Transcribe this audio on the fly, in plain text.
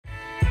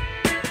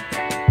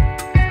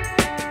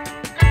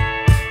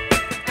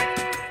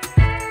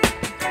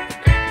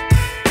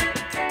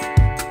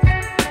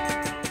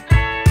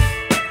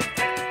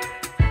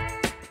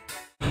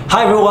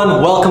Hi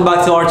everyone, welcome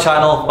back to our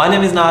channel. My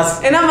name is Naz.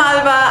 And I'm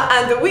Alba,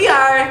 and we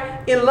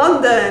are in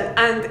London.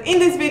 And in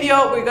this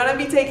video, we're gonna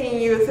be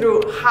taking you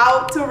through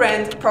how to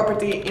rent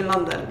property in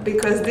London,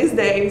 because these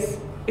days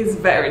is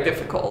very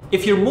difficult.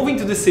 If you're moving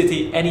to the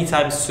city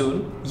anytime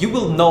soon, you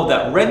will know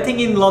that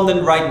renting in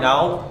London right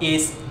now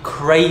is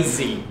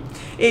crazy.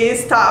 It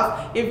is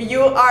tough. If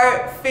you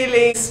are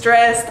feeling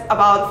stressed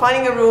about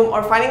finding a room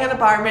or finding an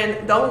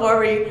apartment, don't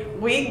worry,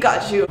 we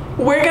got you.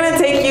 We're gonna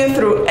take you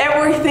through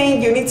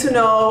everything you need to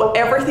know,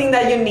 everything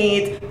that you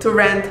need to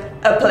rent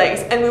a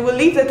place. And we will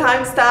leave the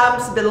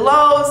timestamps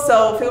below,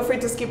 so feel free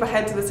to skip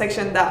ahead to the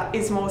section that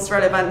is most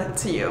relevant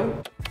to you.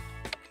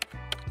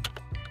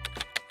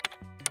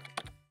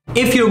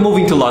 If you're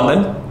moving to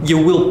London, you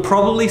will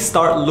probably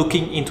start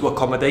looking into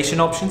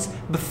accommodation options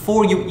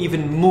before you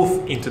even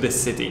move into the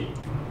city.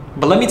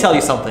 But let me tell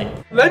you something.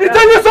 Let me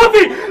tell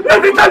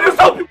you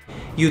something!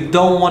 You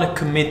don't want to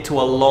commit to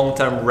a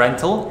long-term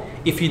rental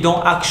if you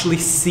don't actually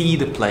see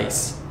the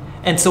place.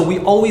 And so we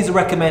always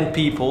recommend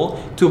people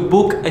to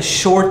book a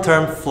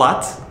short-term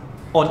flat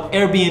on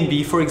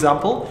Airbnb, for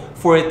example,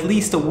 for at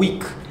least a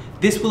week.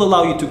 This will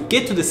allow you to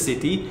get to the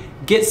city,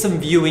 get some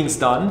viewings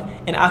done,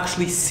 and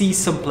actually see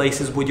some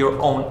places with your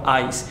own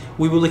eyes.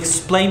 We will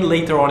explain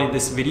later on in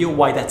this video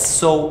why that's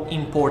so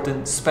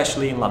important,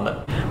 especially in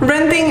London.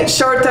 Renting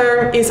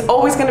short-term is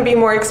always going to be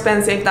more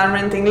expensive than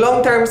renting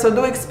long-term, so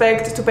do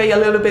expect to pay a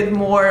little bit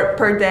more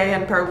per day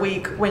and per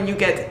week when you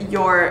get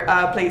your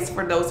place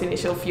for those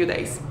initial few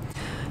days.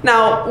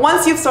 Now,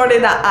 once you've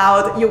sorted that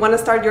out, you want to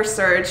start your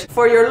search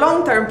for your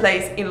long-term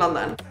place in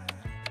London.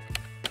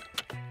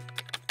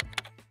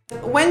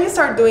 When you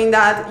start doing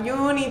that,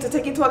 you need to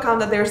take into account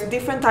that there's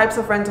different types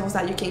of rentals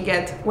that you can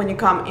get when you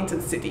come into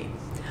the city.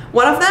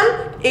 One of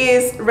them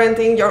is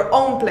renting your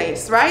own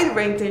place, right?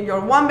 Renting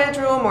your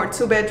 1-bedroom or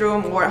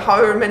 2-bedroom or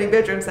however many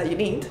bedrooms that you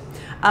need.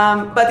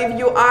 But if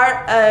you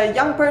are a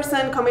young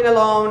person coming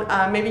alone,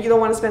 maybe you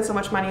don't want to spend so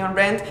much money on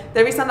rent,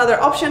 there is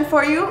another option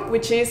for you,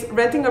 which is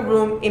renting a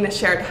room in a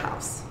shared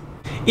house.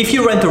 If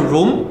you rent a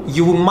room,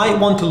 you might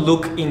want to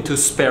look into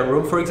spare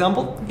room, for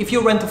example. If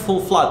you rent a full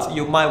flat,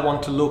 you might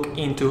want to look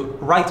into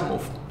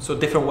Rightmove, so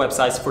different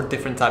websites for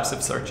different types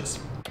of searches.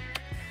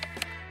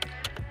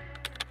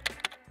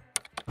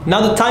 Now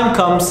the time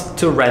comes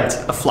to rent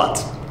a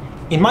flat.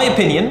 In my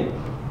opinion,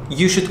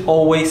 you should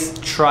always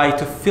try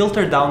to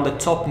filter down the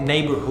top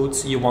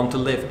neighborhoods you want to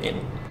live in.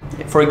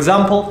 For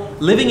example,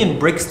 living in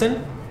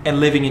Brixton and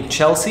living in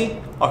Chelsea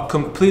are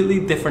completely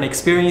different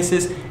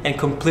experiences and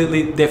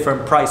completely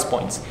different price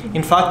points.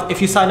 In fact,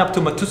 if you sign up to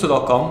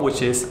matuto.com,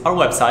 which is our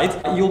website,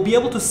 you'll be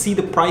able to see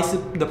the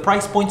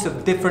price points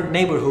of different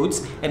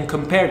neighborhoods and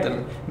compare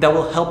them. That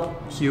will help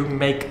you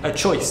make a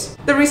choice.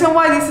 The reason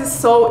why this is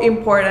so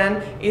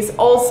important is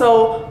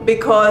also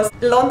because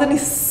London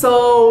is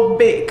so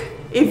big.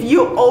 If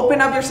you open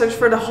up your search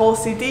for the whole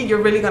city,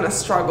 you're really gonna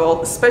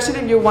struggle, especially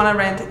if you wanna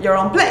rent your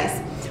own place.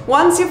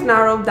 Once you've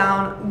narrowed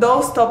down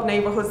those top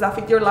neighborhoods that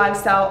fit your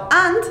lifestyle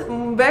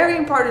and, very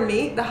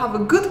importantly, that have a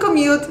good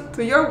commute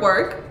to your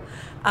work,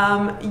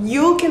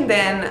 you can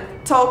then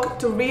talk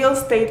to real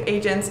estate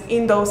agents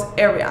in those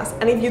areas.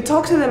 And if you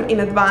talk to them in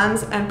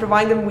advance and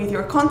provide them with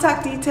your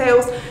contact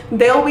details,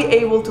 they'll be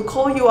able to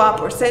call you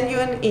up or send you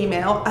an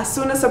email as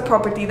soon as a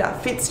property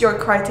that fits your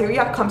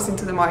criteria comes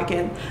into the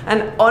market.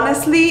 And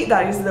honestly,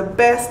 that is the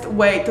best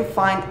way to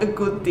find a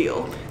good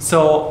deal.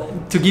 So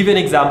to give you an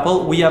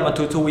example, we at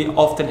Matuto, we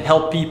often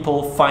help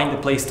people find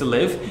a place to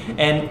live.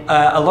 And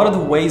a lot of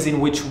the ways in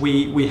which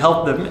we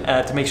help them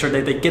to make sure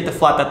that they get the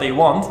flat that they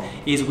want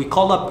is we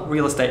call up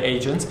real estate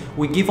agents,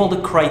 we give all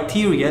the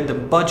criteria, the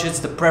budgets,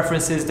 the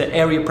preferences, the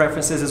area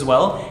preferences as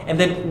well, and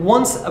then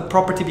once a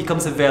property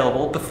becomes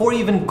available, before it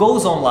even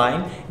goes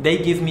online, they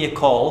give me a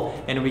call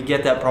and we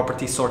get that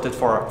property sorted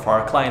for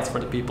our clients, for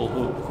the people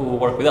who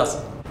work with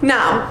us.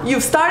 Now,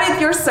 you've started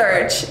your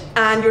search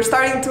and you're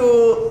starting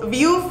to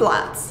view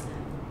flats.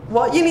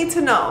 What you need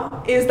to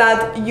know is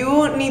that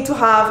you need to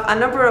have a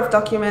number of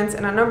documents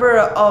and a number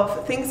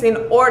of things in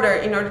order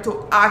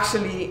to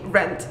actually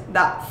rent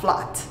that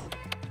flat.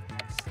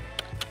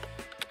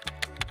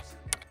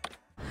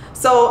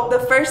 So the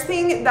first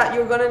thing that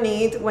you're gonna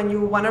need when you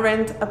wanna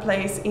rent a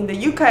place in the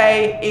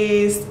UK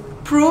is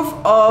proof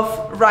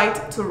of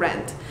right to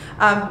rent.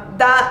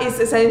 That is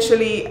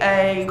essentially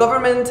a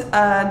government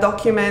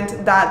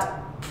document that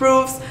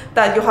proves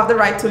that you have the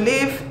right to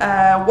live,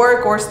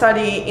 work or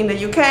study in the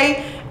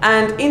UK.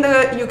 And in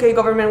the UK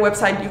government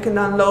website, you can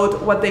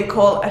download what they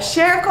call a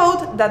share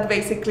code that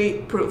basically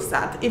proves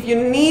that. If you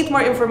need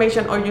more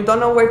information or you don't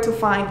know where to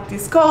find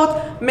this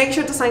code, make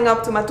sure to sign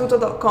up to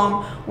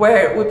matuto.com,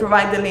 where we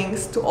provide the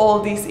links to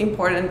all these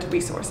important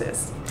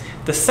resources.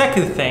 The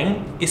second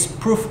thing is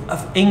proof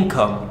of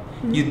income.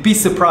 You'd be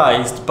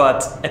surprised,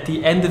 but at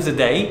the end of the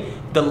day,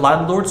 the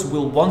landlords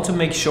will want to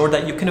make sure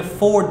that you can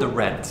afford the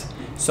rent.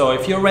 So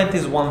if your rent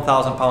is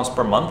 £1,000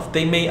 per month,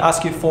 they may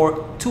ask you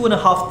for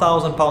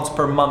 £2,500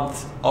 per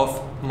month of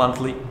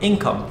monthly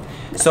income.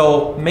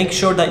 So make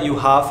sure that you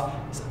have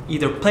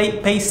either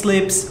pay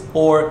slips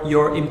or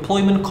your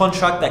employment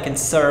contract that can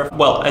serve,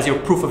 well, as your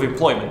proof of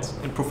employment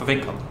and proof of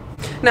income.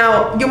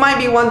 Now, you might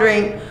be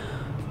wondering,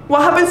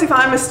 what happens if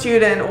I'm a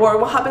student, or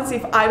what happens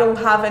if I don't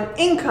have an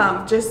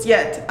income just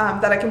yet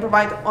that I can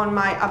provide on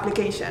my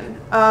application?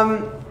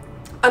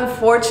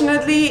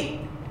 Unfortunately,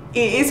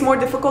 it is more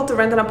difficult to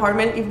rent an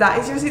apartment if that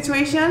is your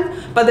situation,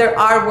 but there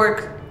are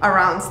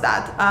workarounds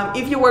that.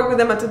 If you work with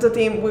the Matuto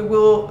team, we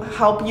will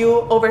help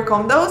you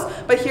overcome those,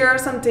 but here are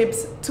some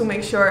tips to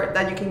make sure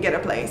that you can get a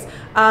place.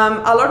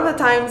 A lot of the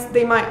times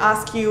they might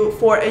ask you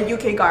for a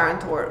UK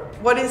guarantor.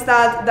 What is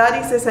that? That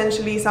is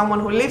essentially someone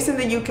who lives in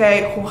the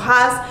UK, who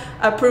has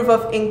a proof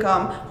of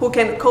income, who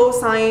can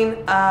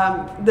co-sign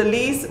the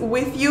lease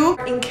with you.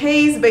 In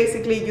case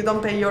basically you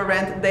don't pay your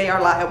rent, they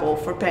are liable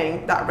for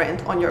paying that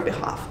rent on your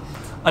behalf.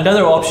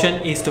 Another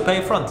option is to pay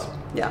upfront.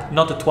 Yeah.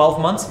 Not the 12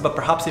 months, but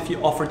perhaps if you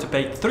offer to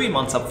pay 3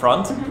 months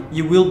upfront,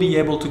 you will be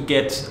able to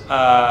get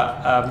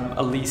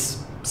a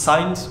lease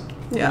signed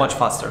much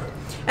faster.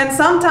 And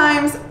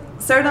sometimes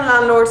certain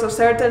landlords or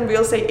certain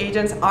real estate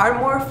agents are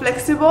more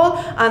flexible,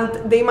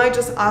 and they might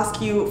just ask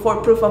you for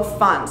proof of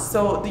funds.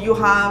 So do you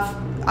have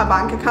a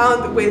bank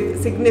account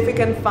with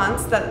significant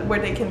funds where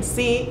they can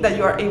see that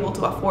you are able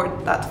to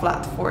afford that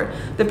flat for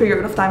the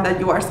period of time that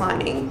you are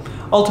signing?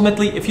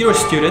 Ultimately, if you're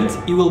a student,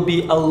 it will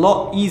be a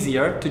lot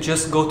easier to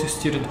just go to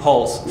student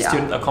halls,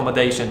 student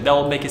accommodation. That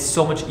will make it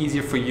so much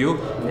easier for you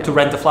to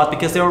rent a flat,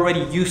 because they're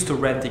already used to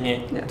renting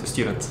it to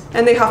students.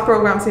 And they have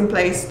programs in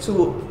place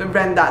to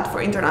rent that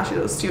for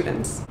international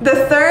students.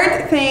 The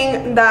third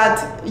thing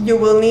that you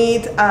will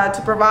need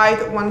to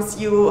provide once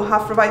you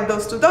have provided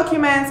those two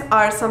documents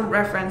are some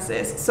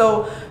references.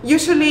 So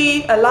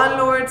usually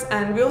landlords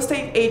and real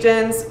estate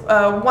agents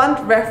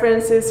want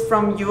references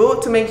from you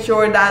to make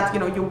sure that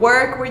you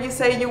work where you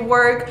say you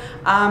work.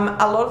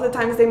 A lot of the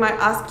times they might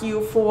ask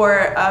you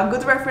for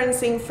good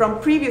referencing from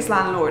previous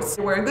landlords.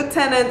 You were a good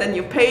tenant and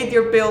you paid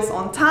your bills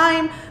on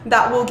time.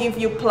 That will give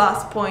you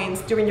plus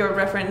points during your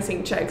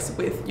referencing checks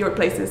with your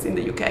places in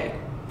the UK.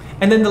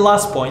 And then the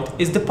last point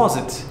is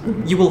deposit.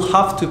 You will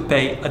have to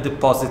pay a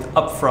deposit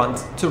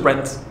upfront to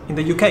rent in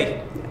the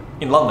UK,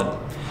 in London.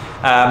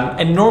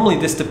 And normally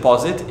this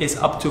deposit is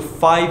up to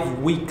 5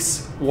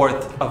 weeks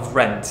worth of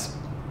rent.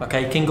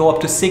 Okay, it can go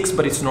up to 6,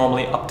 but it's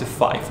normally up to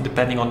 5,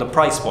 depending on the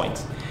price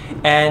point.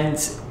 And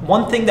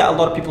one thing that a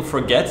lot of people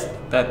forget,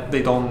 that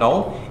they don't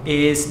know,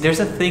 is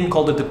there's a thing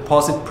called the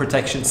Deposit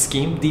Protection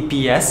Scheme,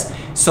 DPS.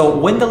 So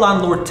when the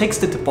landlord takes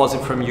the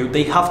deposit from you,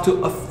 they have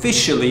to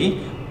officially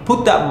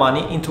put that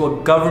money into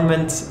a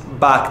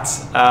government-backed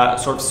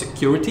sort of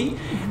security,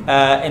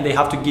 and they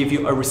have to give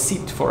you a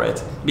receipt for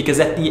it, because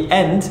at the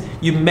end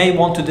you may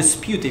want to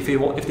dispute if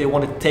they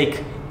want to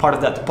take part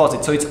of that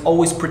deposit. So it's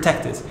always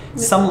protected.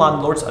 Some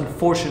landlords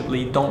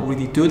unfortunately don't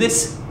really do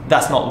this.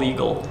 That's not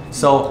legal.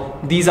 So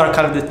these are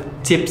kind of the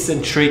tips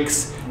and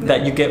tricks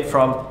that you get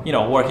from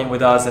working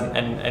with us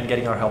and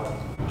getting our help.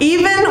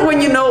 Even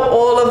when you know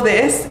all of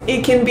this,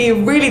 it can be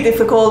really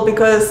difficult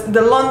because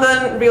the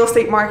London real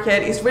estate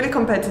market is really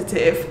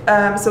competitive.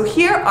 So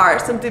here are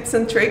some tips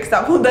and tricks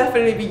that will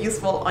definitely be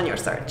useful on your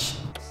search.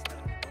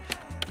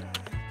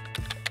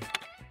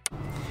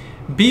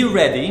 Be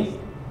ready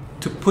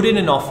to put in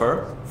an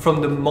offer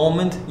from the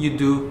moment you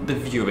do the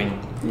viewing.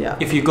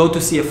 If you go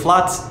to see a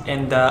flat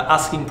and the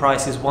asking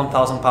price is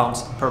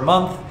 £1,000 per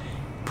month,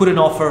 put an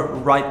offer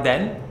right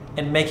then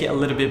and make it a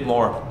little bit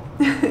more.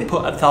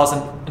 Put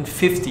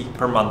 1,050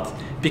 per month,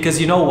 because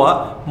you know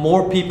what,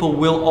 more people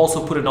will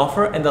also put an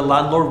offer and the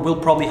landlord will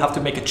probably have to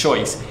make a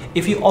choice.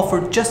 If you offer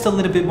just a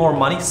little bit more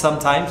money,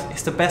 sometimes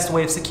it's the best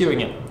way of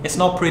securing it. It's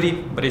not pretty,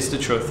 but it's the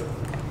truth.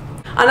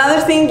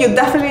 Another thing you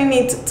definitely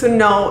need to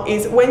know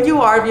is when you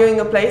are viewing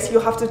a place, you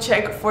have to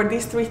check for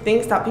these 3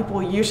 things that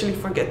people usually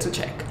forget to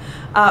check.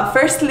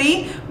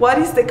 Firstly, what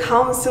is the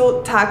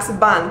council tax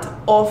band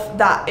of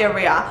that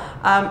area?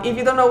 If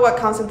you don't know what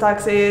council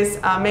tax is,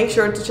 make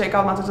sure to check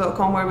out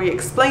matuto.com where we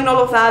explain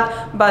all of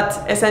that,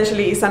 but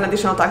essentially it's an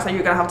additional tax that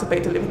you're gonna have to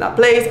pay to live in that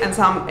place, and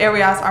some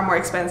areas are more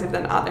expensive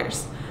than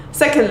others.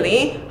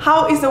 Secondly,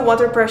 how is the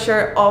water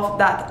pressure of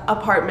that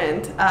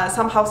apartment?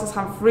 Some houses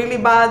have really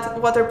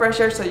bad water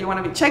pressure, so you want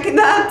to be checking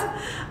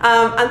that.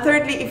 And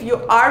thirdly, if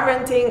you are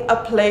renting a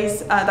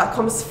place that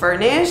comes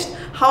furnished,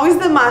 how is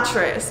the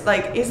mattress?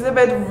 Like, is the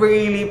bed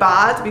really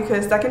bad?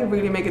 Because that can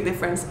really make a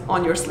difference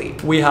on your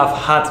sleep. We have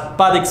had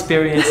bad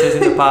experiences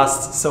in the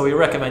past, so we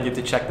recommend you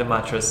to check the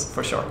mattress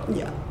for sure.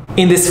 Yeah.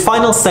 In this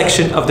final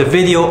section of the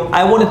video,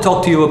 I want to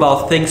talk to you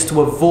about things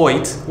to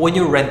avoid when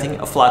you're renting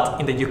a flat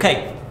in the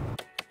UK.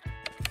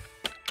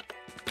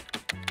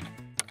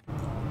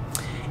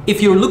 If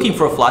you're looking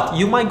for a flat,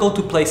 you might go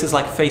to places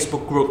like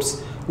Facebook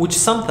groups, which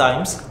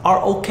sometimes are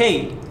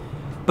okay.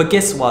 But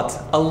guess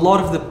what? A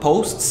lot of the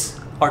posts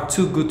are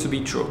too good to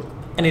be true.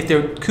 And if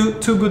they're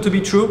too good to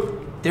be true,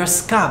 they're a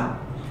scam.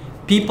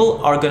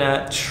 People are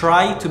gonna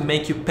try to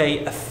make you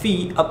pay a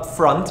fee up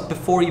front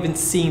before even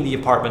seeing the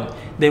apartment.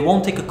 They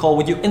won't take a call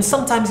with you, and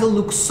sometimes it'll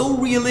look so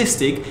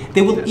realistic,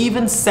 they will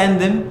even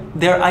send them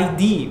their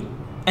ID.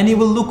 And it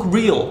will look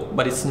real,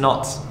 but it's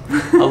not.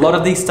 A lot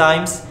of these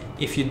times,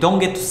 if you don't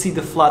get to see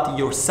the flat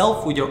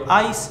yourself with your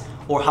eyes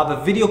or have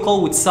a video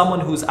call with someone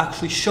who's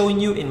actually showing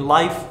you in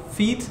live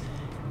feed,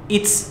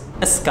 it's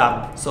a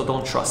scam, so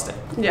don't trust it.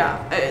 Yeah,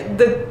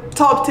 the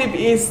top tip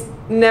is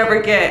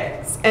never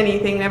get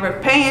anything, never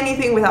pay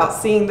anything without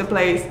seeing the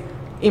place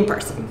in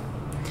person.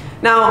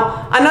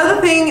 Now, another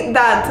thing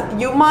that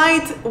you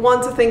might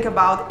want to think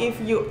about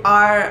if you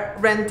are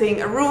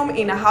renting a room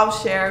in a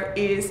house share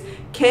is,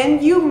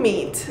 can you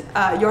meet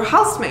your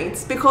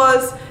housemates?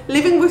 Because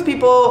living with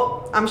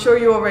people, I'm sure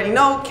you already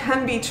know,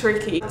 can be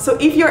tricky. So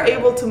if you're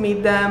able to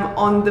meet them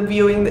on the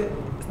viewing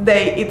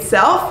day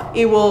itself,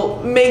 it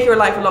will make your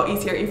life a lot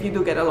easier if you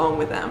do get along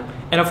with them.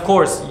 And of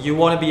course, you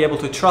want to be able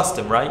to trust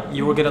them, right?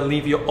 You were going to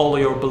leave all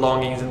of your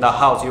belongings in the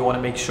house. You want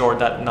to make sure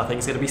that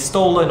nothing's going to be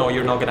stolen or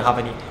you're not going to have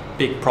any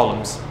big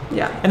problems.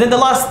 Yeah. And then the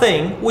last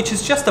thing, which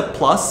is just a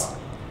plus,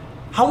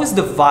 how is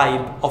the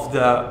vibe of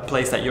the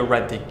place that you're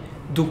renting?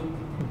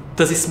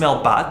 Does it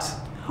smell bad?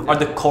 Are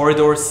the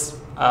corridors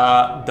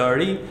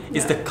dirty?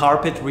 Is the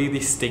carpet really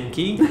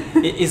stinky?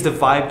 Is the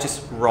vibe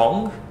just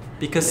wrong?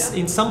 Because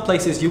in some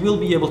places you will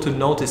be able to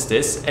notice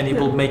this and it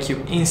will make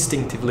you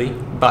instinctively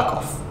back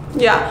off.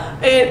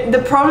 Yeah, the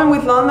problem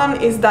with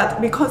London is that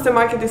because the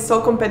market is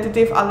so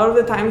competitive, a lot of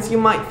the times you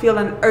might feel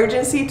an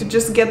urgency to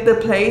just get the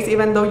place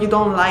even though you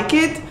don't like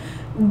it.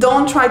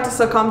 Don't try to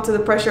succumb to the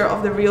pressure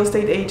of the real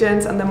estate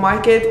agents and the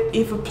market.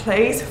 If a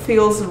place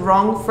feels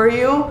wrong for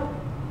you,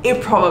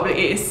 it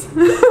probably is.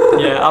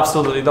 Yeah,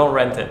 absolutely, don't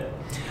rent it.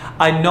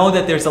 I know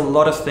that there's a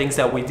lot of things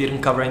that we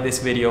didn't cover in this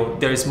video.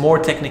 There's more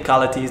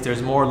technicalities,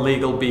 there's more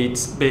legal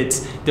bits,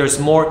 there's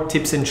more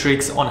tips and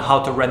tricks on how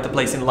to rent a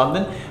place in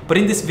London. But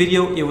in this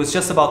video, it was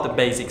just about the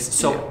basics.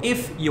 So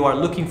if you are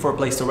looking for a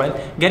place to rent,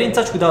 get in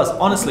touch with us.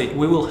 Honestly,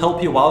 we will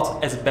help you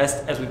out as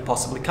best as we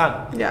possibly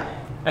can. Yeah.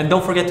 And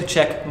don't forget to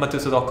check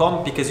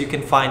matuto.com because you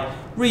can find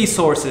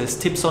resources,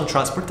 tips on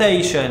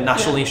transportation,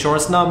 national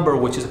insurance number,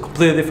 which is a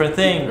completely different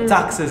thing,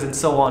 taxes, and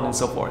so on and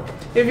so forth.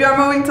 If you are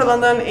moving to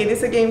London, it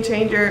is a game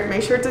changer.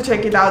 Make sure to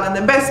check it out. And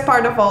the best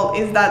part of all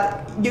is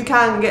that you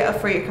can get a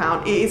free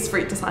account. It is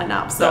free to sign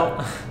up. So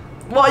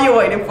what are you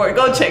waiting for?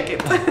 Go check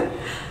it.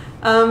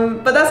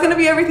 But that's going to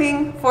be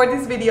everything for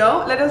this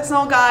video. Let us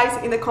know,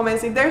 guys, in the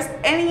comments if there's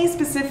any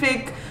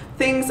specific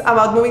things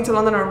about moving to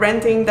London or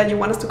renting that you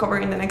want us to cover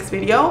in the next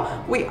video.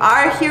 We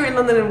are here in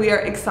London and we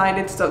are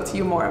excited to talk to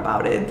you more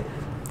about it.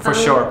 For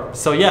sure.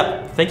 So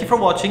yeah, thank you for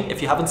watching.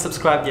 If you haven't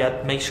subscribed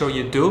yet, make sure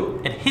you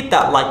do and hit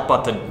that like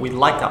button. We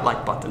like that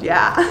like button.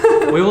 Yeah.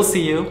 We will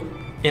see you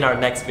in our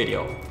next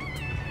video.